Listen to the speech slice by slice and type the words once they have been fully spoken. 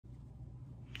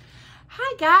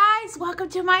Hi guys, welcome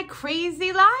to my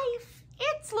crazy life.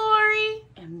 It's Lori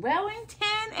and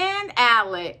Wellington and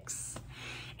Alex.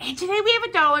 And today we have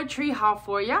a Dollar Tree haul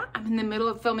for you. I'm in the middle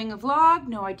of filming a vlog.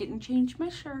 No, I didn't change my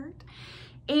shirt.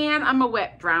 And I'm a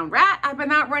wet brown rat. I've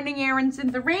been out running errands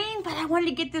in the rain, but I wanted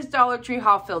to get this Dollar Tree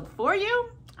haul filled for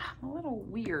you. I'm a little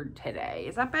weird today.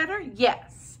 Is that better?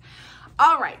 Yes.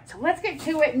 All right, so let's get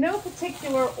to it. No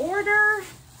particular order.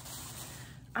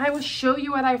 I will show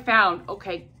you what I found.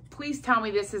 Okay, please tell me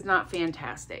this is not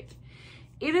fantastic.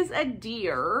 It is a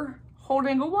deer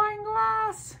holding a wine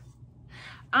glass.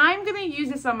 I'm gonna use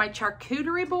this on my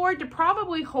charcuterie board to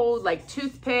probably hold like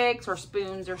toothpicks or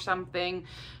spoons or something,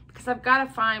 because I've got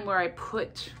to find where I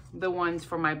put the ones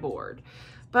for my board.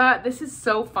 But this is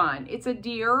so fun. It's a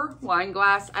deer wine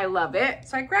glass. I love it.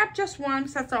 So I grabbed just one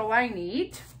because that's all I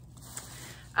need.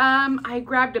 I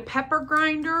grabbed a pepper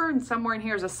grinder, and somewhere in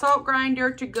here is a salt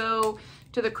grinder to go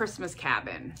to the Christmas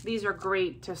cabin. These are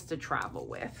great just to travel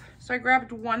with. So I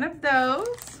grabbed one of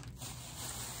those.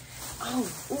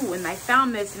 Oh, and I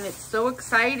found this and it's so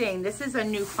exciting. This is a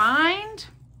new find.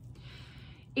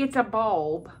 It's a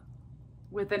bulb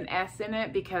with an S in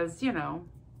it because, you know,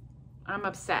 I'm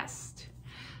obsessed.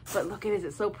 But look at it,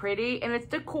 it's so pretty. And it's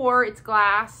decor, it's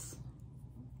glass,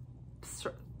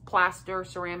 plaster,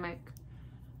 ceramic.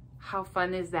 How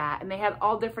fun is that? And they had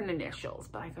all different initials,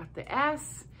 but I got the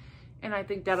S, and I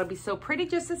think that'll be so pretty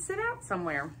just to sit out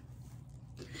somewhere.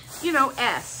 You know,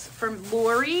 S for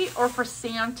Lori or for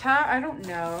Santa, I don't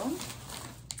know.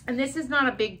 And this is not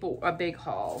a big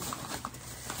haul.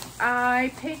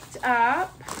 I picked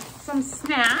up some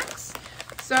snacks.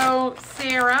 So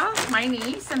Sarah, my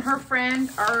niece, and her friend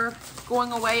are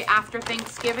going away after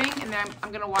Thanksgiving, and then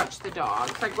I'm gonna watch the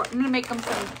dogs. So I'm gonna make them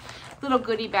some little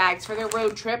goodie bags for their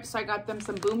road trip. So I got them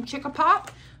some Boom Chicka Pop,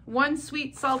 one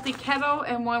sweet salty kettle,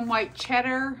 and one white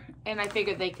cheddar, and I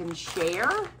figured they can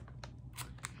share.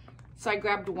 So I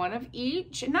grabbed one of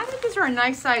each, and I think these are a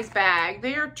nice size bag.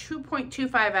 They are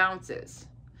 2.25 ounces.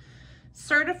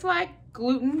 Certified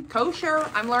gluten kosher.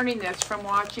 I'm learning this from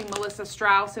watching Melissa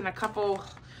Strauss and a couple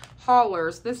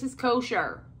haulers. This is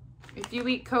kosher. If you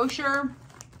eat kosher,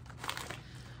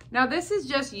 now this is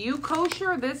just you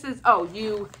kosher. This is, oh,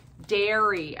 you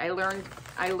dairy. I learned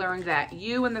that.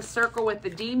 U in the circle with the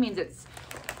D means it's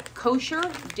kosher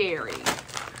dairy.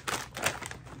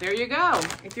 There you go.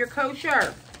 If you're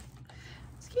kosher.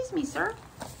 Excuse me, sir.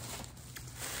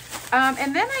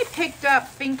 And then I picked up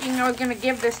thinking I was going to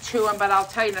give this to him, but I'll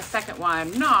tell you in a second why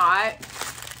I'm not.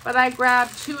 But I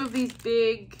grabbed two of these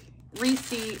big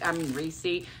Rice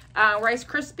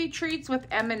Krispie treats with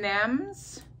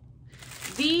M&Ms.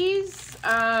 These,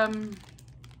 I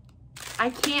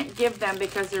can't give them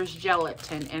because there's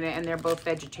gelatin in it and they're both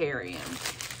vegetarian.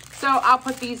 So I'll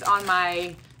put these on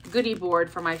my goodie board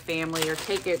for my family, or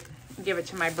take it and give it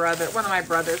to my brother. One of my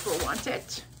brothers will want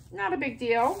it. Not a big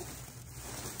deal.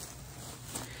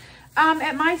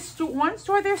 At my one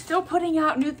store, they're still putting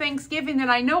out new Thanksgiving that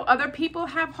I know other people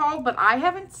have hauled, but I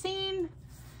haven't seen.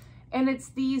 And it's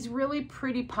these really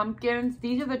pretty pumpkins.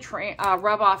 These are the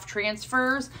rub-off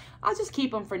transfers. I'll just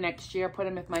keep them for next year. Put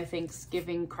them with my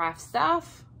Thanksgiving craft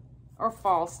stuff or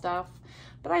fall stuff.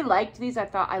 But I liked these.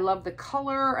 I loved the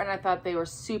color, and I thought they were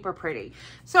super pretty.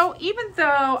 So even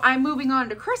though I'm moving on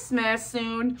to Christmas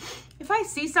soon, if I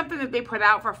see something that they put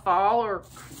out for fall or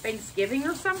Thanksgiving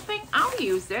or something, I'll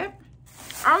use it.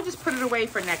 I'll just put it away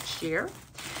for next year.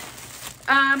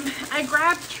 I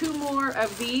grabbed two more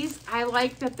of these. I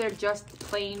like that they're just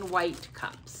plain white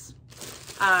cups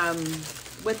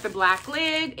with the black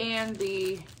lid and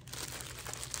the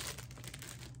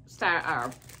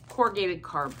corrugated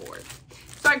cardboard.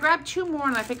 So I grabbed two more,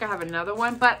 and I think I have another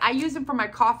one, but I use them for my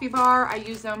coffee bar. I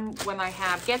use them when I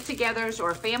have get-togethers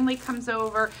or family comes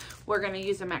over. We're going to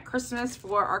use them at Christmas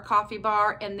for our coffee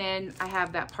bar, and then I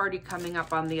have that party coming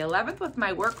up on the 11th with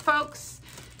my work folks.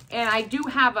 And I do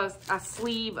have a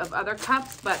sleeve of other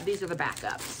cups, but these are the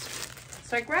backups.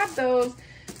 So I grabbed those,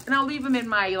 and I'll leave them in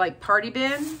my like party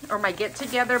bin or my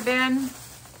get-together bin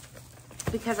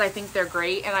because I think they're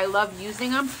great, and I love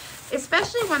using them,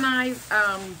 especially when I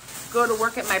go to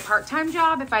work at my part-time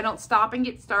job. If I don't stop and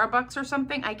get Starbucks or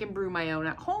something, I can brew my own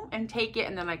at home and take it,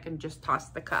 and then I can just toss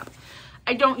the cup.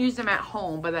 I don't use them at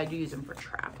home, but I do use them for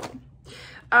travel.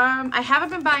 I haven't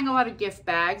been buying a lot of gift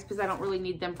bags because I don't really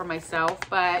need them for myself,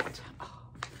 but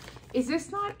is this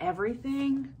not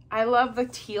everything? I love the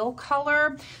teal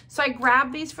color. So I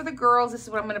grabbed these for the girls. This is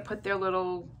what I'm going to put their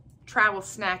little travel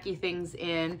snacky things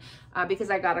in because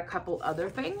I got a couple other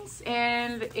things.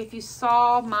 And if you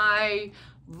saw my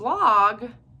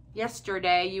vlog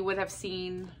yesterday, you would have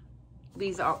seen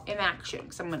these are in action.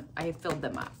 I filled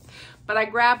them up. But I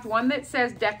grabbed one that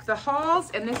says Deck the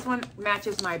Halls, and this one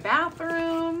matches my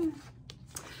bathroom.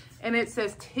 And it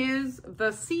says "'Tis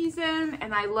the Season,"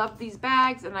 and I love these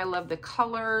bags, and I love the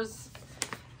colors.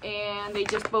 And they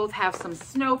just both have some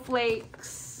snowflakes.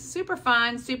 Super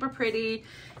fun, super pretty.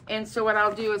 And so what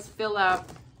I'll do is fill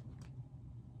up.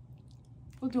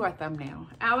 We'll do our thumbnail.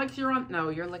 Alex, you're on. No,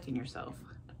 you're licking yourself.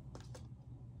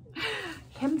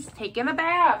 Him's taking a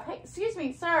bath. Hey, excuse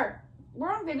me, sir.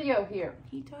 We're on video here.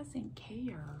 He doesn't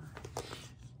care.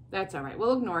 That's all right.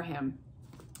 We'll ignore him.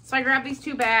 So I grabbed these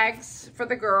 2 bags for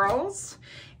the girls.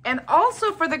 And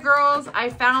also for the girls, I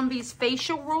found these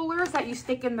facial rollers that you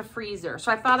stick in the freezer.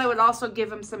 So I thought I would also give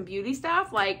them some beauty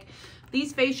stuff, like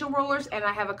these facial rollers, and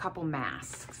I have a couple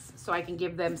masks. So I can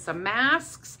give them some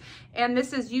masks. And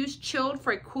this is used chilled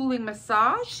for a cooling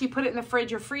massage. You put it in the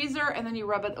fridge or freezer, and then you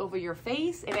rub it over your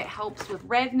face, and it helps with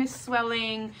redness,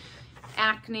 swelling,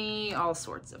 acne, all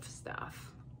sorts of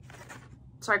stuff.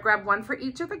 So I grabbed one for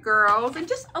each of the girls, and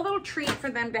just a little treat for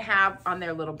them to have on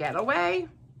their little getaway.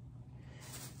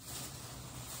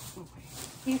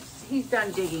 He's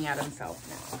done digging at himself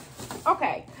now.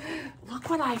 Okay, look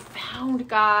what I found,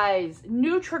 guys.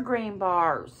 Nutri-Grain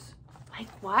bars. Like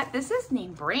what? This is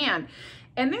name brand.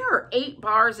 And there are 8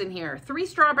 bars in here. 3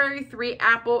 strawberry, 3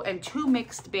 apple, and 2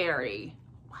 mixed berry.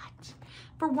 What?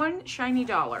 For $1 shiny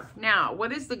dollar. Now,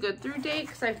 what is the good through date?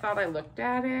 Because I thought I looked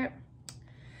at it.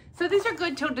 So these are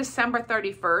good till December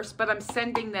 31st, but I'm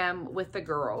sending them with the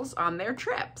girls on their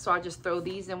trip. So I'll just throw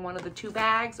these in one of the 2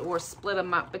 bags or split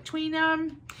them up between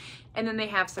them. And then they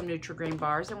have some Nutri-Grain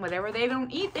bars, and whatever they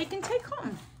don't eat, they can take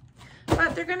home.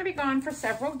 But they're gonna be gone for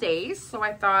several days, so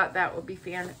I thought that would be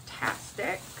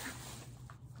fantastic.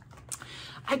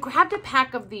 I grabbed a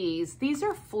pack of these. These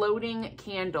are floating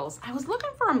candles. I was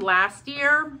looking for them last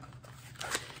year,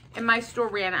 and my store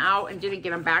ran out and didn't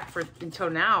get them back until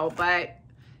now, but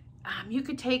you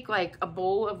could take like a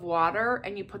bowl of water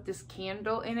and you put this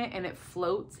candle in it and it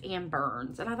floats and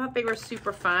burns. And I thought they were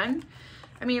super fun.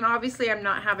 I mean, obviously I'm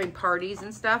not having parties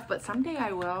and stuff, but someday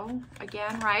I will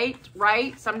again,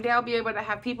 right? Someday I'll be able to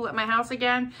have people at my house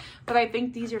again. But I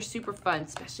think these are super fun,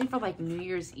 especially for like New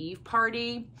Year's Eve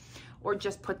party, or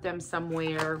just put them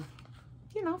somewhere,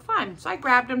 you know, fun. So I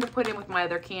grabbed them to put in with my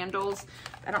other candles.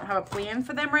 I don't have a plan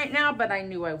for them right now, but I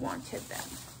knew I wanted them.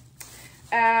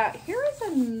 Here is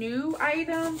a new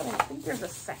item, but I think there's a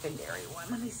secondary one.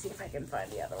 Let me see if I can find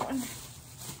the other one.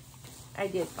 I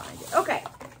did find it. Okay.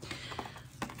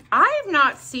 I have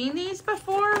not seen these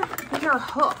before. These are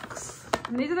hooks.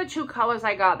 And these are the 2 colors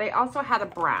I got. They also had a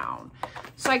brown.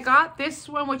 So I got this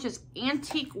one, which is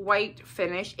antique white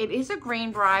finish. It is a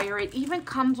Greenbrier. It even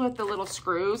comes with the little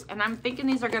screws. And I'm thinking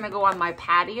these are going to go on my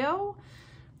patio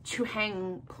to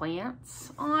hang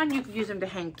plants on. You could use them to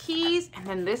hang keys. And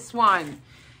then this one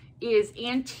is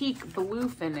antique blue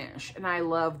finish, and I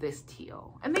love this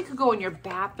teal. And they could go in your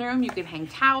bathroom. You could hang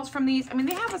towels from these. I mean,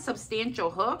 they have a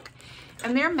substantial hook,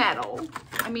 and they're metal.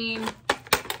 I mean,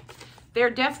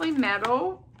 they're definitely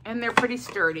metal, and they're pretty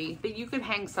sturdy. That you could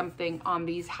hang something on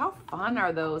these. How fun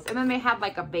are those? And then they had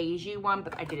like a beigey one,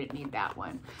 but I didn't need that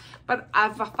one. But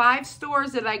of the 5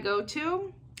 stores that I go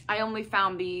to, I only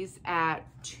found these at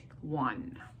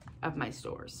 1 of my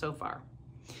stores so far.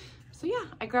 So yeah,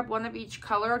 I grabbed one of each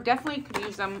color. Definitely could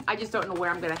use them. I just don't know where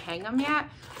I'm gonna hang them yet.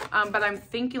 But I'm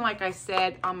thinking, like I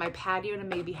said, on my patio to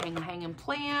maybe hanging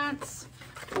plants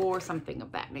or something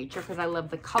of that nature, because I love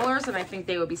the colors and I think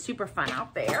they would be super fun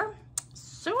out there.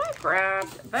 So I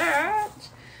grabbed that.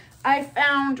 I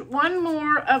found one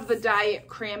more of the Diet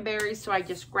Cranberries, so I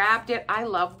just grabbed it. I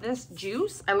love this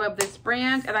juice. I love this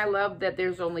brand, and I love that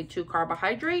there's only 2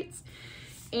 carbohydrates.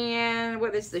 And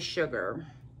what is the sugar?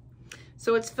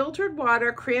 So it's filtered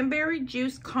water, cranberry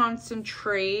juice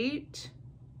concentrate,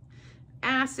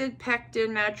 acid,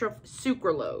 pectin, natural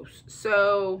sucralose.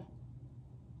 So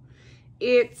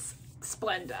it's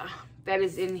Splenda that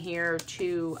is in here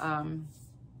to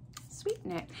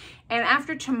sweeten it. And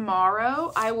after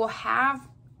tomorrow, I will have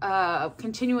a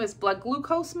continuous blood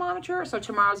glucose monitor. So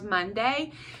tomorrow's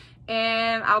Monday,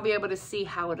 and I'll be able to see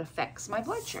how it affects my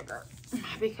blood sugar.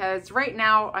 Because right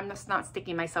now, I'm just not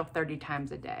sticking myself 30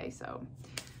 times a day. So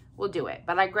we'll do it.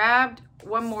 But I grabbed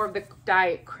one more of the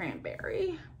Diet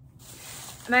Cranberry.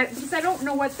 And because I don't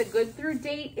know what the good through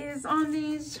date is on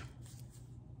these.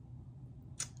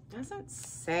 It doesn't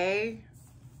say.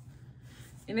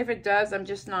 And if it does, I'm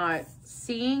just not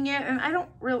seeing it. And I don't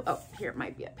really, oh, here, it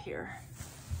might be up here.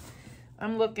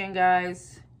 I'm looking,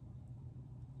 guys.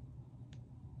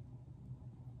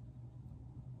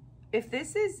 If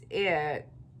this is it,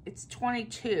 it's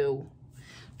 22.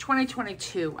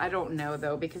 2022. I don't know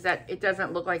though, because it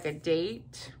doesn't look like a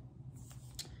date.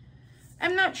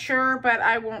 I'm not sure, but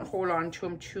I won't hold on to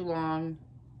them too long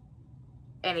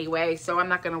anyway, so I'm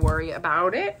not going to worry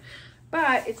about it,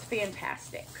 but it's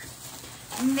fantastic.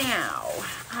 Now,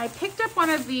 I picked up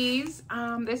one of these.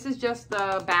 This is just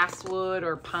the basswood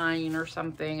or pine or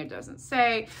something. It doesn't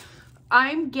say.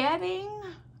 I'm getting,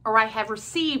 or I have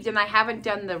received, and I haven't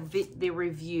done the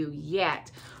review yet,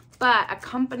 but a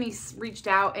company reached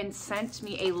out and sent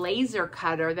me a laser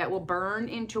cutter that will burn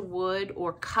into wood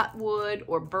or cut wood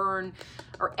or burn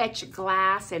or etch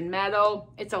glass and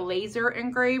metal. It's a laser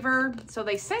engraver. So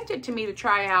they sent it to me to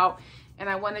try out, and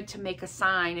I wanted to make a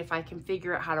sign if I can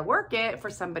figure out how to work it for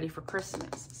somebody for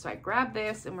Christmas. So I grabbed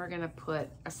this and we're gonna put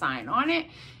a sign on it,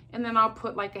 and then I'll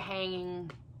put like a hanging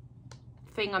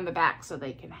thing on the back so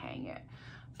they can hang it.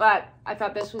 But I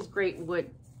thought this was great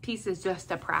wood pieces just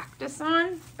to practice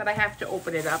on, but I have to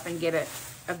open it up and get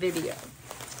a video.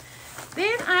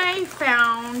 Then I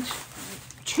found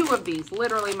 2 of these.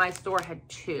 Literally my store had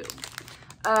 2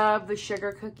 of the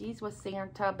sugar cookies with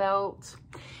Santa belt.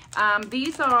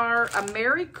 These are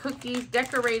Merry Cookies,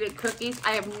 decorated cookies.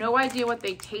 I have no idea what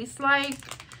they taste like.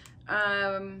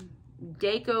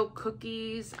 Décor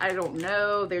cookies, I don't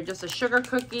know. They're just a sugar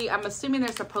cookie. I'm assuming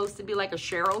they're supposed to be like a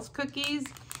Cheryl's cookies.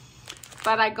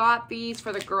 But I got these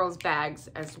for the girls' bags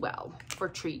as well, for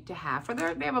treat to have.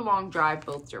 They have a long drive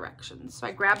both directions. So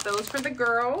I grabbed those for the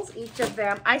girls, each of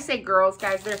them. I say girls,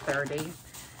 guys, they're 30.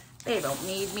 They don't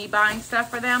need me buying stuff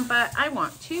for them, but I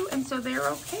want to, and so they're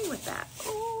okay with that.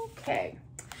 Okay.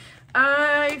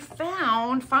 I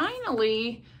found,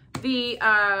 finally, the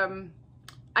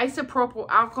isopropyl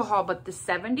alcohol, but the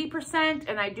 70%,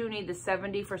 and I do need the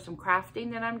 70 for some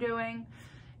crafting that I'm doing.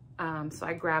 So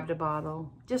I grabbed a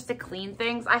bottle just to clean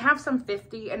things. I have some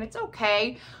 50 and it's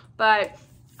okay, but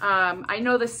I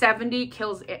know the 70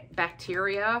 kills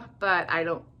bacteria, but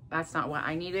that's not what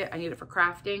I need it. I need it for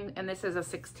crafting. And this is a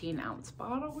 16-ounce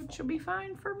bottle, which should be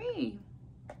fine for me,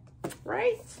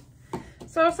 right?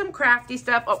 So some crafty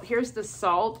stuff. Oh, here's the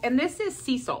salt. And this is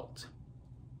sea salt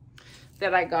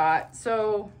that I got.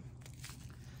 So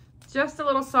just a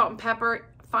little salt and pepper.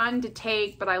 Fun to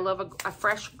take, but I love a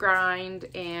fresh grind,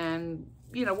 and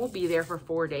you know, we'll be there for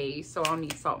 4 days, so I'll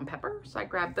need salt and pepper. So I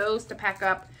grabbed those to pack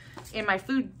up in my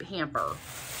food hamper.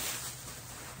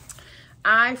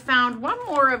 I found 1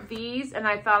 more of these and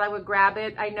I thought I would grab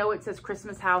it. I know it says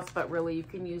Christmas house, but really you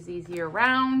can use these year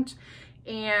round.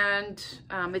 And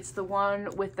it's the one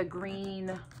with the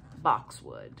green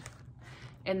boxwood.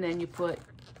 And then you put,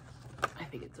 I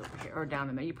think it's over here or down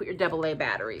in there, you put your AA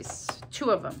batteries, 2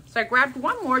 of them. So I grabbed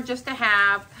 1 more just to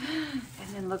have,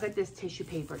 and then look at this tissue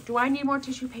paper. Do I need more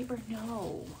tissue paper?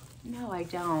 No, I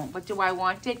don't. But do I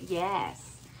want it?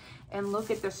 Yes. And look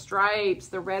at the stripes,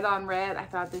 the red on red. I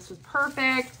thought this was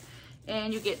perfect.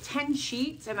 And you get 10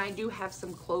 sheets, and I do have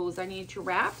some clothes I need to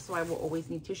wrap, so I will always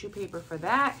need tissue paper for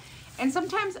that. And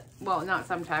sometimes, well, not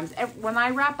sometimes, when I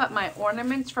wrap up my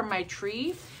ornaments from my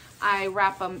tree, I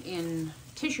wrap them in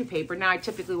tissue paper. Now I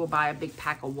typically will buy a big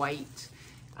pack of white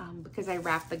because I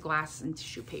wrap the glass in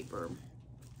tissue paper.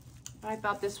 But I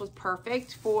thought this was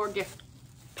perfect for gift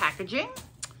packaging.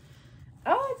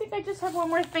 Oh, I think I just have 1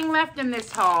 more thing left in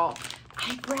this haul.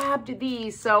 I grabbed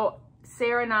these. So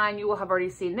Sarah and I, you will have already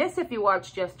seen this if you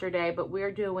watched yesterday, but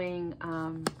we're doing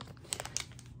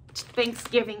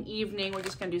Thanksgiving evening. We're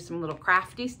just gonna do some little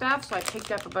crafty stuff. So I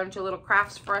picked up a bunch of little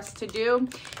crafts for us to do.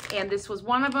 And this was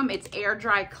one of them. It's air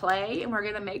dry clay, and we're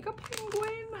gonna make a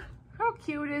penguin. How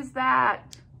cute is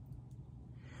that?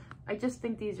 I just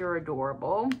think these are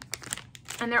adorable.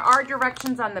 And there are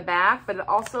directions on the back, but it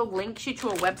also links you to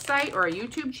a website or a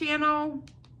YouTube channel.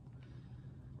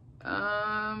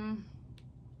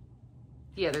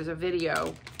 Yeah, there's a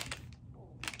video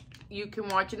you can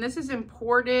watch. And this is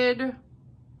imported.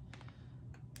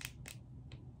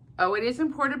 Oh, it is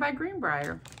imported by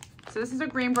Greenbrier. So this is a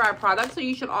Greenbrier product, so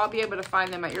you should all be able to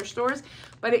find them at your stores,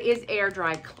 but it is air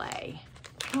dry clay.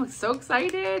 I was so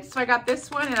excited. So I got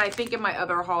this one, and I think in my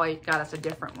other haul, I got us a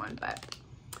different one, but.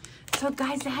 So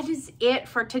guys, that is it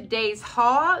for today's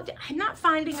haul. I'm not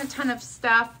finding a ton of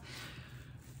stuff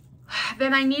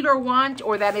that I need or want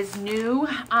or that is new,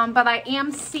 but I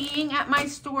am seeing at my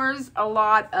stores a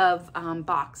lot of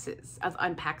boxes of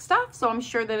unpacked stuff. So I'm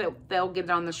sure that they'll get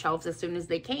it on the shelves as soon as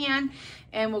they can,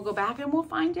 and we'll go back and we'll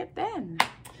find it then.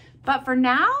 But for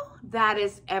now, that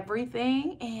is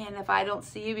everything. And if I don't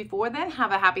see you before then,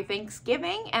 have a happy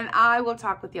Thanksgiving, and I will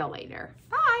talk with y'all later.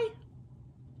 Bye.